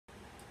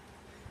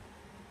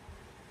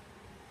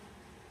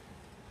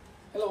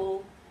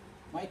Hello,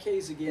 Mike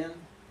Hayes again.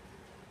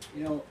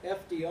 You know,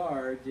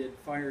 FDR did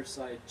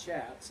fireside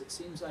chats. It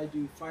seems I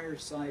do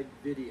fireside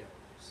videos.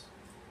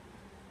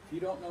 If you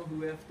don't know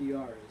who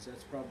FDR is,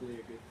 that's probably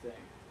a good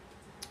thing.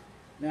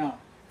 Now,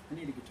 I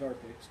need a guitar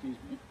pick, excuse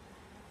me.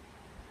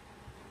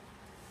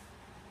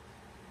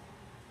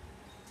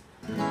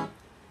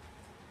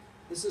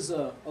 This is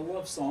a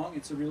love song.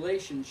 It's a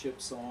relationship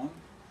song.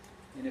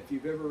 And if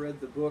you've ever read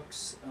the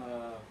books,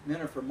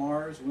 Men Are From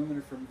Mars, Women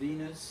Are From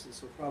Venus,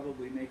 this will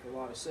probably make a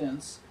lot of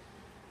sense.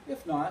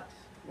 If not,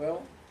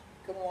 well,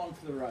 come along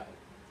for the ride.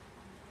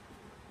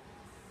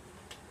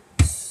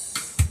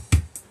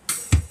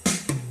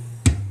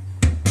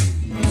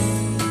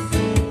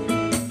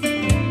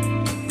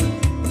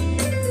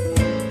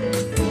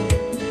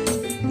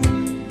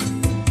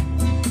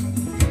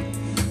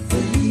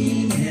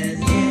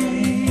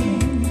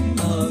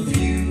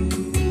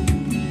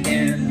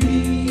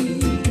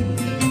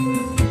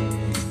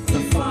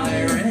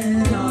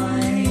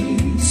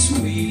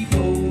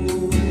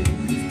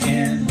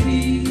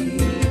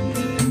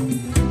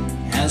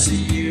 As the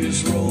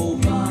years roll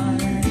by,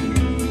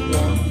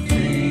 one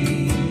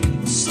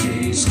thing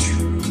stays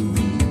true.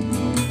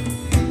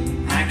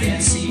 I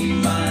can't see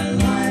my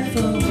life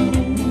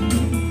alone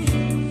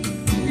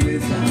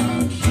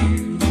without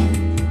you.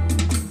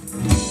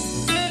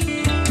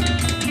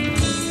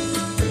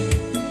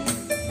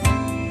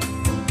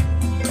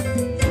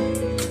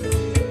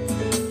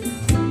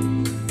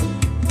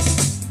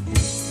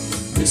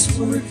 This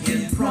work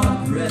in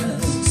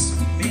progress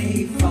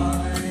may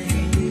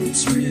find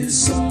its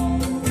resolve.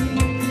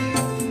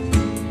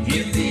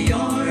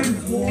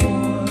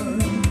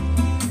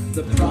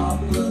 The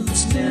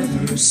problems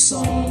never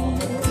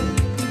solved.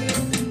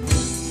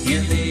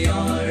 In the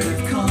art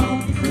of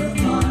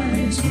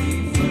compromise,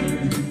 we've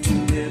learned to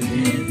live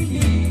in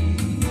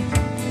peace.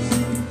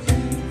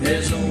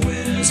 There's no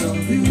winners or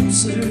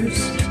losers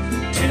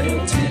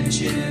till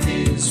tension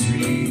is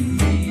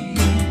released.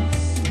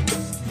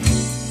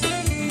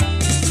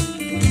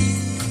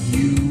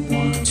 You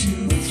want to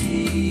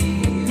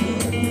feel,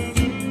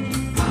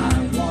 I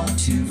want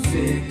to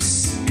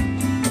fix.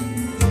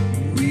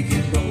 We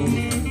can both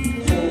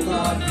hold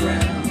our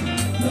ground,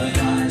 but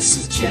I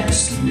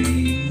suggest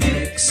we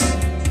mix.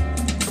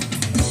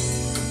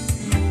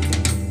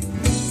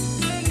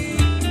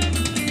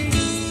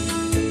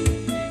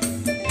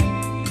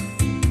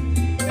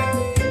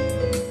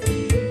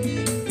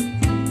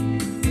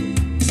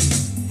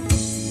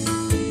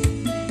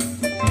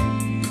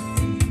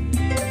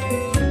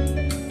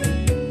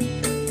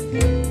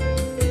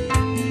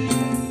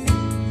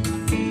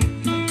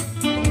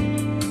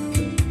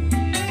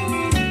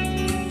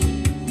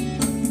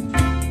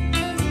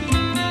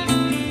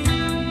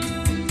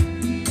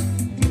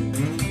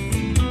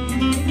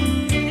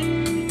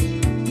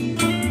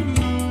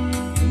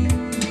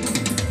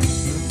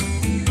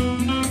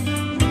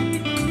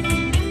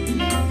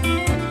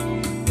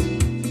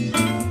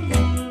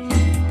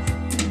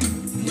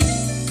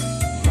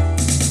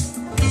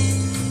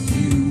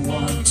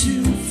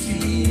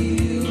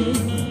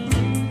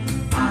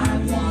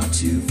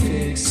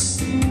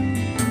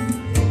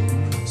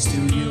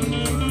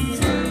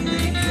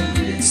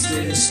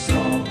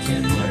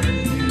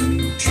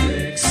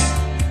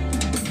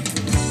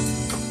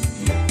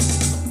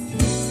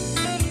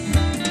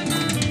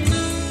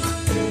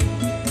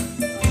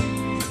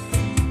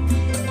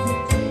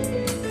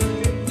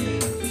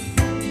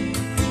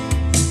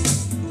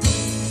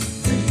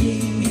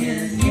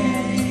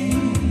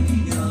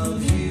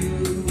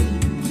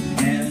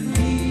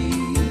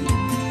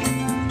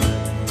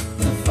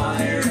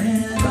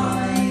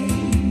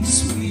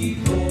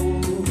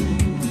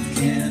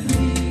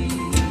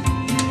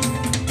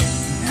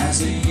 As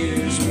the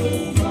years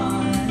roll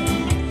by,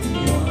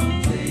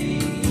 one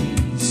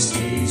thing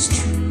stays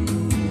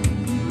true.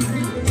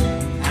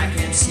 I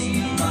can't see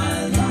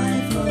my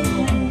life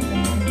alone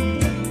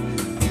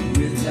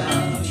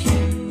without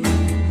you.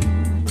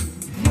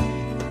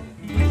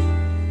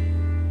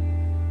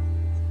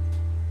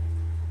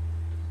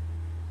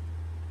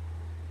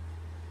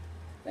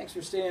 Thanks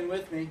for staying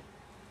with me.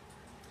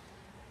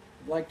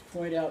 I'd like to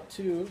point out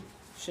too,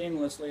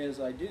 shamelessly as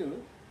I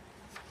do,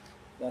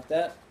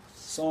 that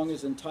song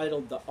is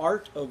entitled The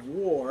Art of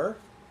War,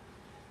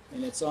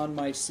 and it's on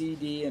my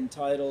CD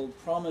entitled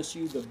Promise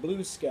You the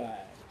Blue Sky.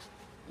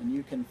 And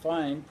you can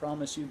find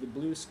Promise You the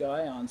Blue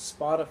Sky on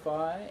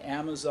Spotify,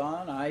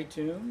 Amazon,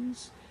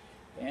 iTunes,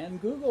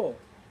 and Google.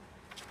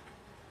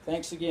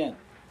 Thanks again.